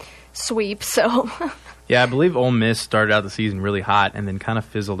going to sweep, so... Yeah, I believe Ole Miss started out the season really hot and then kind of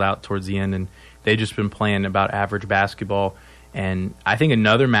fizzled out towards the end, and they've just been playing about average basketball. And I think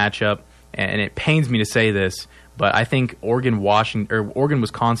another matchup, and it pains me to say this, but I think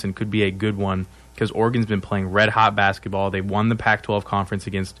Oregon-Wisconsin could be a good one because Oregon's been playing red-hot basketball. They won the Pac-12 conference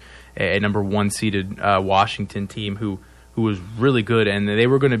against a number one seeded Washington team who was really good, and they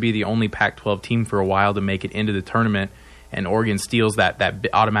were going to be the only Pac-12 team for a while to make it into the tournament. And Oregon steals that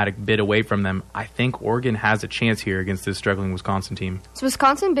automatic bid away from them. I think Oregon has a chance here against this struggling Wisconsin team. So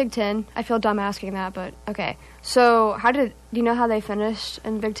Wisconsin, Big Ten. I feel dumb asking that, but okay. So do you know how they finished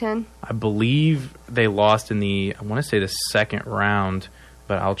in Big Ten? I believe they lost in I want to say the second round,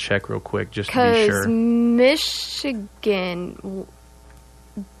 but I'll check real quick just to be sure. Because Michigan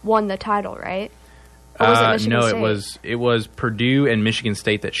won the title, right? Or was it Michigan State? it was Purdue and Michigan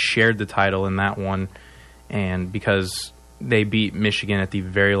State that shared the title in that one, and because they beat Michigan at the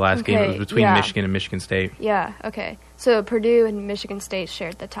very last game. It was between Michigan and Michigan State. Yeah, okay. So Purdue and Michigan State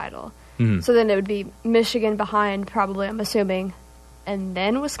shared the title. Mm-hmm. So then it would be Michigan behind, probably, I'm assuming, and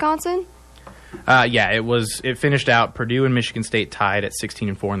then Wisconsin? Yeah, it finished out Purdue and Michigan State tied at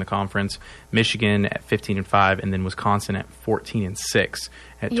 16-4 in the conference, Michigan at 15-5, and then Wisconsin at 14-6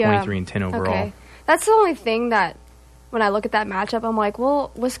 at 23-10 overall. Okay. That's the only thing that when I look at that matchup, I'm like,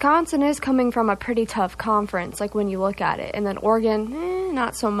 well, Wisconsin is coming from a pretty tough conference, like when you look at it. And then Oregon,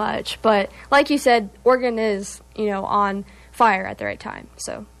 not so much. But like you said, Oregon is, on fire at the right time.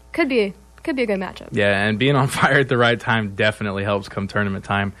 So could be a good matchup. Yeah, and being on fire at the right time definitely helps come tournament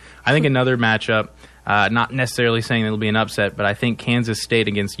time. I think another matchup, not necessarily saying it'll be an upset, but I think Kansas State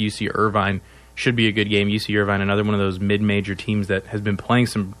against UC Irvine should be a good game. UC Irvine, another one of those mid-major teams that has been playing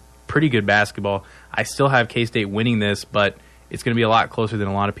some pretty good basketball. I still have K-State winning this, but it's going to be a lot closer than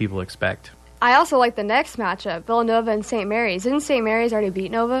a lot of people expect. I also like the next matchup, Villanova and St. Mary's. Didn't St. Mary's already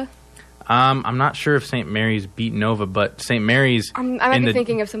beat Nova? I'm not sure if St. Mary's beat Nova, but St. Mary's... I might be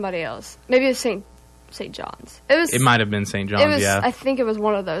thinking of somebody else. Maybe it was St. John's. It might have been St. John's, yeah. I think it was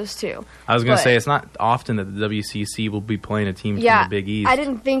one of those two. I was going to say, it's not often that the WCC will be playing a team from the Big East. I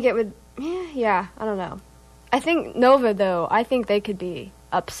didn't think it would... Yeah, I don't know. I think Nova, though, I think they could be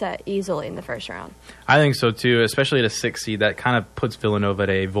upset easily in the first round. I think so too, especially at a 6 seed. That kind of puts Villanova at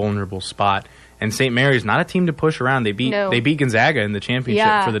a vulnerable spot. And St. Mary's not a team to push around. They beat Gonzaga in the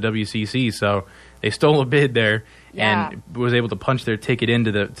championship for the WCC, so they stole a bid there and was able to punch their ticket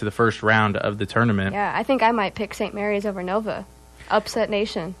into the first round of the tournament. Yeah, I think I might pick St. Mary's over Nova. Upset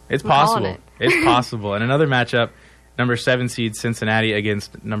nation. It's possible. It's possible. And another matchup, number 7 seed Cincinnati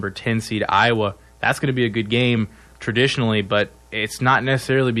against number 10 seed Iowa. That's going to be a good game traditionally, but it's not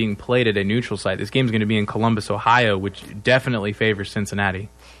necessarily being played at a neutral site. This game's going to be in Columbus, Ohio, which definitely favors Cincinnati.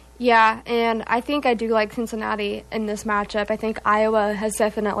 Yeah, and I think I do like Cincinnati in this matchup. I think Iowa has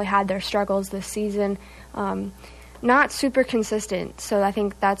definitely had their struggles this season. Not super consistent, so I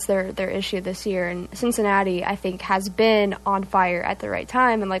think that's their issue this year. And Cincinnati, I think, has been on fire at the right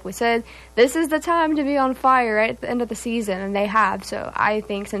time. And like we said, this is the time to be on fire right at the end of the season, and they have. So I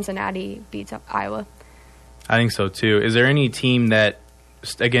think Cincinnati beats Iowa. I think so, too. Is there any team that,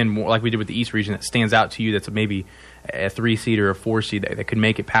 again, more like we did with the East region, that stands out to you that's maybe a 3 seed or a 4 seed that could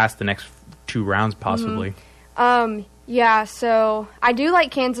make it past the next 2 rounds possibly? Yeah, so I do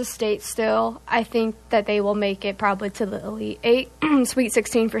like Kansas State still. I think that they will make it probably to the Elite 8, Sweet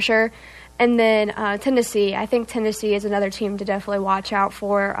 16 for sure. And then Tennessee. I think Tennessee is another team to definitely watch out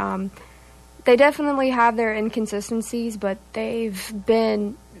for. They definitely have their inconsistencies, but they've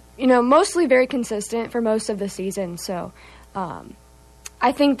been, mostly very consistent for most of the season. So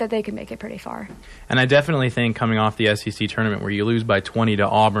I think that they can make it pretty far. And I definitely think coming off the SEC tournament where you lose by 20 to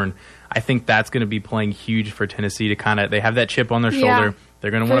Auburn, I think that's going to be playing huge for Tennessee to they have that chip on their shoulder. They're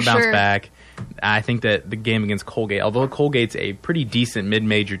going to want to bounce back. I think that the game against Colgate, although Colgate's a pretty decent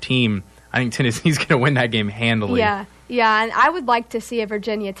mid-major team, I think Tennessee's going to win that game handily. Yeah, and I would like to see a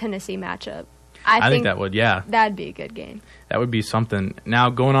Virginia-Tennessee matchup. I think that would, that'd be a good game. That would be something. Now,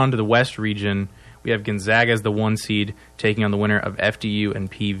 going on to the West region, we have Gonzaga as the 1 seed taking on the winner of FDU and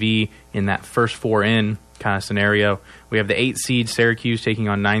PV in that first 4 in kind of scenario. We have the 8 seed Syracuse taking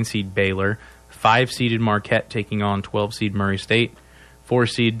on 9 seed Baylor, 5 seeded Marquette taking on 12 seed Murray State, 4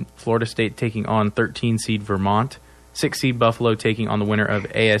 seed Florida State taking on 13 seed Vermont, 6 seed Buffalo taking on the winner of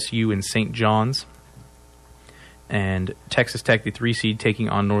ASU and St. John's. and Texas Tech, the 3 seed, taking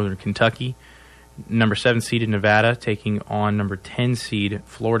on Northern Kentucky. Number 7 seeded Nevada taking on number 10 seed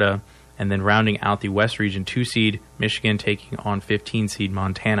Florida, and then rounding out the West region, 2 seed Michigan taking on 15 seed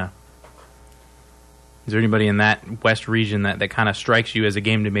Montana. Is there anybody in that West region that kind of strikes you as a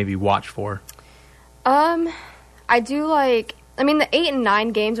game to maybe watch for? I do like. I mean, the 8 and 9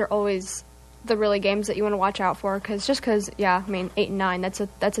 games are always the really games that you want to watch out for, because 8 and 9, that's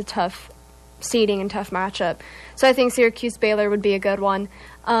a tough seeding and tough matchup. So I think Syracuse Baylor would be a good one.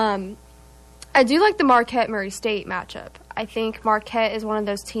 I do like the Marquette Murray State matchup. I think Marquette is one of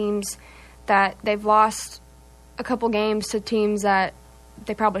those teams that they've lost a couple games to teams that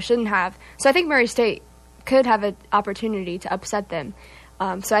they probably shouldn't have. So I think Murray State could have an opportunity to upset them.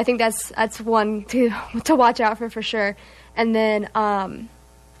 So I think that's one to watch out for sure. And then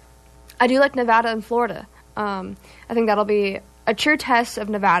I do like Nevada and Florida. I think that'll be a true test of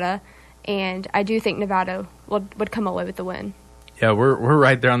Nevada, and I do think Nevada would come away with the win. Yeah, we're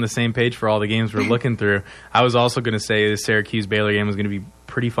right there on the same page for all the games we're looking through. I was also going to say the Syracuse-Baylor game was going to be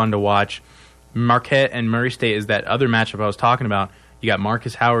pretty fun to watch. Marquette and Murray State is that other matchup I was talking about. You got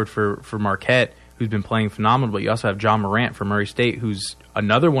Marcus Howard for Marquette, who's been playing phenomenal, but you also have John Morant for Murray State, who's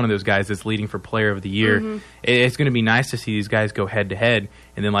another one of those guys that's leading for Player of the Year. Mm-hmm. It's going to be nice to see these guys go head-to-head.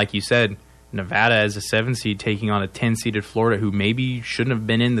 And then, like you said, Nevada as a 7 seed taking on a 10-seeded Florida who maybe shouldn't have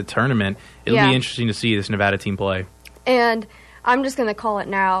been in the tournament. It'll be interesting to see this Nevada team play. And I'm just going to call it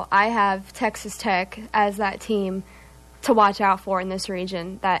now. I have Texas Tech as that team to watch out for in this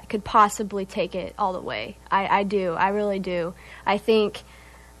region that could possibly take it all the way. I do. I really do. I think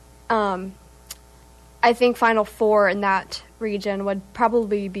Final Four in that region would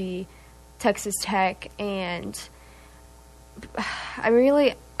probably be Texas Tech, and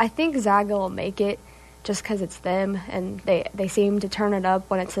I think Zaga will make it just because it's them, and they seem to turn it up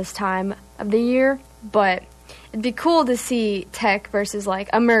when it's this time of the year. But it'd be cool to see Tech versus like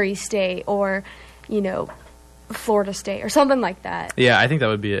a Murray State or, Florida State or something like that. Yeah, I think that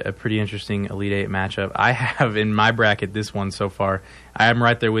would be a pretty interesting Elite Eight matchup. I have in my bracket this one so far. I am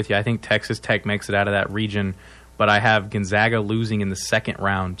right there with you. I think Texas Tech makes it out of that region, but I have Gonzaga losing in the second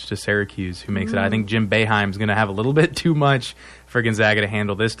round to Syracuse, who makes it. I think Jim Boeheim's going to have a little bit too much for Gonzaga to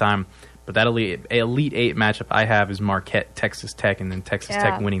handle this time. But that Elite Eight matchup I have is Marquette, Texas Tech, and then Texas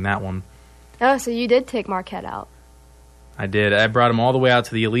Tech winning that one. Oh, so you did take Marquette out. I did. I brought them all the way out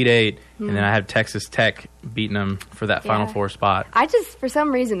to the Elite Eight, and then I had Texas Tech beating them for that Final Four spot. For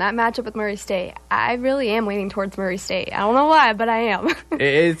some reason, that matchup with Murray State, I really am leaning towards Murray State. I don't know why, but I am.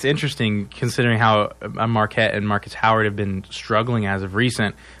 It's interesting considering how Marquette and Marcus Howard have been struggling as of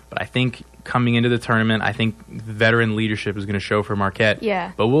recent, but I think coming into the tournament, I think veteran leadership is going to show for Marquette.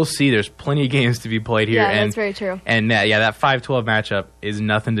 Yeah. But we'll see. There's plenty of games to be played here. Yeah, that's very true. And that 5-12 matchup is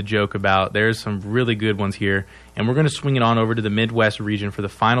nothing to joke about. There's some really good ones here. And we're going to swing it on over to the Midwest region for the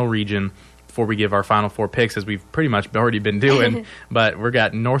final region before we give our Final Four picks, as we've pretty much already been doing. But we've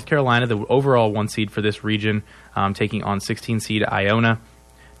got North Carolina, the overall 1 seed for this region, taking on 16 seed Iona.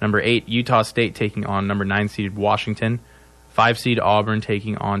 Number 8, Utah State taking on number 9 seed Washington. 5 seed Auburn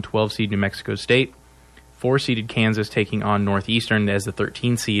taking on 12 seed New Mexico State. 4 seeded Kansas taking on Northeastern as the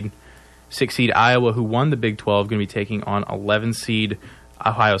 13 seed. 6 seed Iowa, who won the Big 12, going to be taking on 11 seed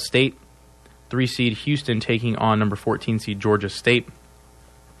Ohio State. 3 seed Houston taking on number 14 seed Georgia State.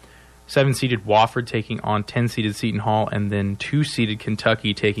 7 seeded Wofford taking on 10 seeded Seton Hall, and then 2 seeded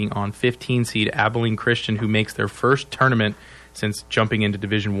Kentucky taking on 15 seed Abilene Christian, who makes their first tournament since jumping into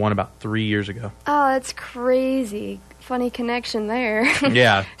Division I about 3 years ago. Oh, that's crazy. Funny connection there.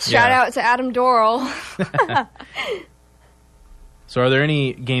 Yeah. Shout out to Adam Dorrell. So are there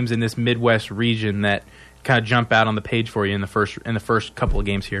any games in this Midwest region that kind of jump out on the page for you in the first couple of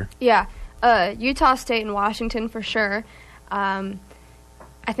games here? Yeah. Utah State and Washington for sure.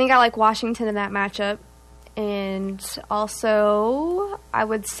 I think I like Washington in that matchup. And also, I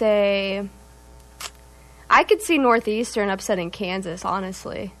would say I could see Northeastern upsetting Kansas,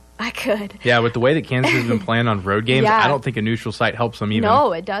 honestly. I could. Yeah, with the way that Kansas has been playing on road games, I don't think a neutral site helps them even.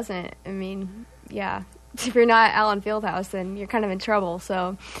 No, it doesn't. I mean, yeah. If you're not Allen Fieldhouse, then you're kind of in trouble.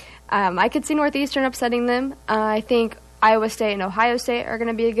 So I could see Northeastern upsetting them. I think Iowa State and Ohio State are going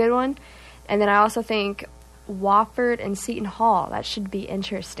to be a good one. And then I also think Wofford and Seton Hall. That should be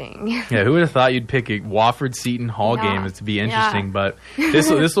interesting. Yeah, who would have thought you'd pick a Wofford-Seton Hall game to be interesting? Yeah. But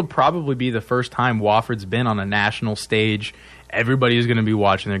this will probably be the first time Wofford's been on a national stage. Everybody is going to be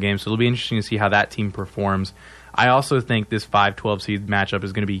watching their game, so it'll be interesting to see how that team performs. I also think this 5-12 seed matchup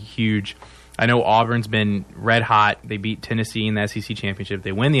is going to be huge. I know Auburn's been red hot. They beat Tennessee in the SEC championship.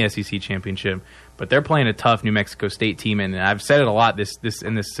 They win the SEC championship, but they're playing a tough New Mexico State team. And I've said it a lot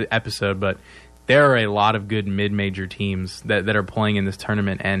in this episode, but there are a lot of good mid-major teams that are playing in this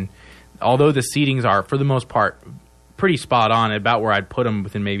tournament. And although the seedings are, for the most part, pretty spot on, about where I'd put them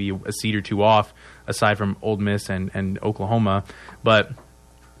within maybe a seed or two off, aside from Ole Miss and Oklahoma. But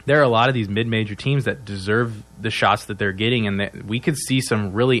there are a lot of these mid-major teams that deserve the shots that they're getting, and that we could see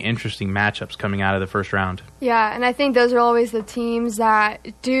some really interesting matchups coming out of the first round. Yeah, and I think those are always the teams that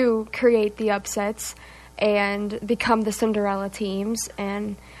do create the upsets and become the Cinderella teams.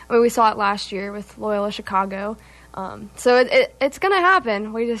 And I mean, we saw it last year with Loyola Chicago. So it's going to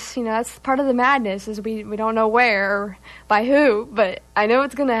happen. We just, that's part of the madness, is we don't know where or by who, but I know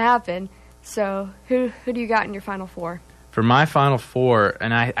it's going to happen. So who do you got in your Final Four? For my Final Four,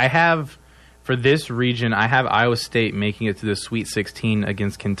 and I have, for this region, I have Iowa State making it to the Sweet 16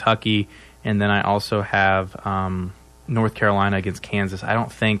 against Kentucky, and then I also have North Carolina against Kansas. I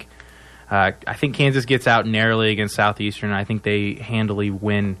think Kansas gets out narrowly against Southeastern. I think they handily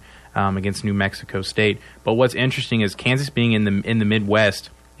win against New Mexico State. But what's interesting is Kansas being in the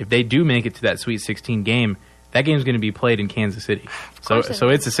Midwest, if they do make it to that Sweet 16 game, that game's going to be played in Kansas City. So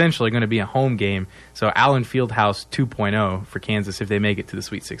it's essentially going to be a home game. So Allen Fieldhouse 2.0 for Kansas if they make it to the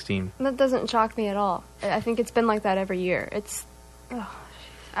Sweet 16. That doesn't shock me at all. I think it's been like that every year.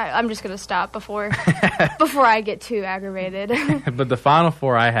 I'm just going to stop before I get too aggravated. But the Final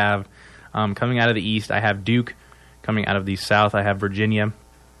Four I have, coming out of the East, I have Duke. Coming out of the South, I have Virginia.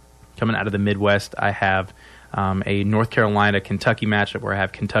 Coming out of the Midwest, I have a North Carolina-Kentucky matchup where I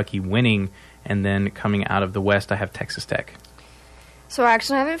have Kentucky winning. And then coming out of the West, I have Texas Tech. So I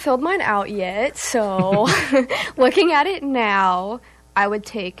actually haven't filled mine out yet. So looking at it now, I would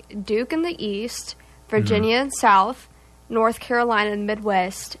take Duke in the East, Virginia in South, North Carolina in the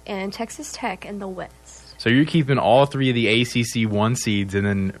Midwest, and Texas Tech in the West. So you're keeping all three of the ACC 1 seeds and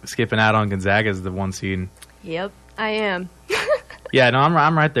then skipping out on Gonzaga as the 1 seed. Yep, I am. Yeah, no,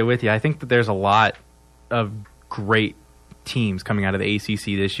 I'm right there with you. I think that there's a lot of great teams coming out of the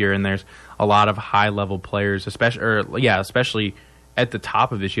ACC this year, and there's a lot of high-level players, especially at the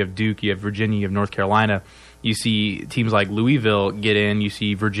top of this. You have Duke, you have Virginia, you have North Carolina. You see teams like Louisville get in. You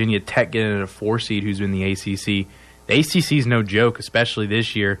see Virginia Tech get in at a 4 seed who's in the ACC. The ACC is no joke, especially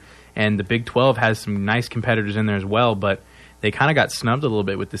this year, and the Big 12 has some nice competitors in there as well, but they kind of got snubbed a little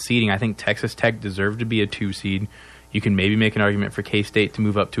bit with the seeding. I think Texas Tech deserved to be a 2 seed. You can maybe make an argument for K-State to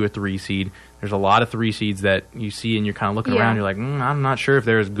move up to a 3 seed. There's a lot of 3 seeds that you see, and you're kind of looking around. You're like, I'm not sure if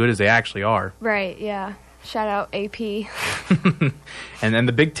they're as good as they actually are. Right, yeah. Shout out AP. And then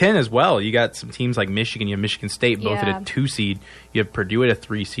the Big Ten as well. You got some teams like Michigan. You have Michigan State both at a 2 seed. You have Purdue at a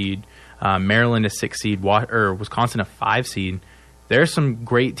 3 seed. Maryland a 6 seed. Or Wisconsin a 5 seed. There are some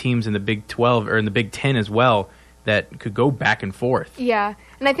great teams in the Big 12 or in the Big 10 as well that could go back and forth. Yeah,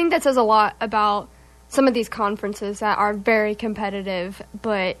 and I think that says a lot about some of these conferences that are very competitive,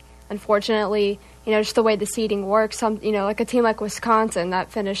 but unfortunately, just the way the seeding works, like a team like Wisconsin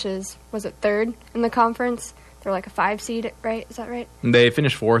that finishes, was it 3rd in the conference? They're like a 5 seed, right? Is that right? They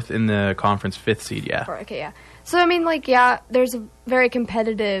finished 4th in the conference, 5th seed, yeah. Okay, yeah. So, there's a very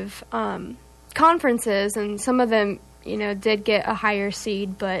competitive conferences, and some of them, did get a higher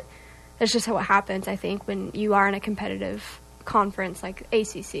seed, but that's just what happens, I think, when you are in a competitive conference like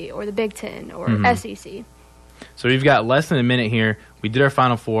ACC or the Big Ten or SEC. So we've got less than a minute here. We did our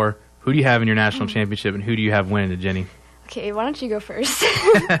Final Four. Who do you have in your national championship, and who do you have winning it, Jenny? Okay, why don't you go first?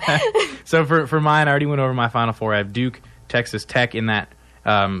 So for mine, I already went over my Final Four. I have Duke, Texas Tech in that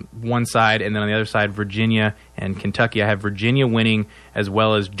one side, and then on the other side, Virginia and Kentucky. I have Virginia winning as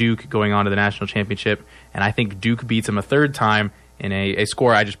well as Duke going on to the national championship, and I think Duke beats them a 3rd time in a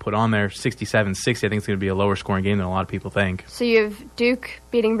score I just put on there, 67-60. I think it's going to be a lower scoring game than a lot of people think. So you have Duke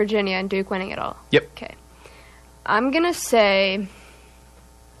beating Virginia and Duke winning it all? Yep. Okay. I'm going to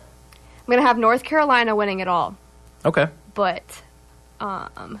have North Carolina winning it all. Okay. But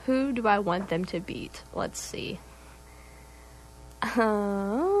who do I want them to beat? Let's see.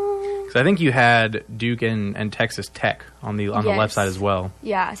 So I think you had Duke and Texas Tech on the left side as well.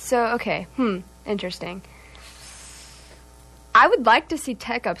 Yeah, so, okay. Interesting. I would like to see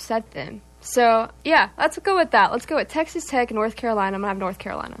Tech upset them. So, yeah, let's go with that. Let's go with Texas Tech and North Carolina. I'm going to have North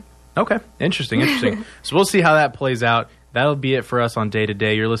Carolina. Okay, interesting. So we'll see how that plays out. That'll be it for us on Day to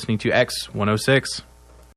Day. You're listening to X106.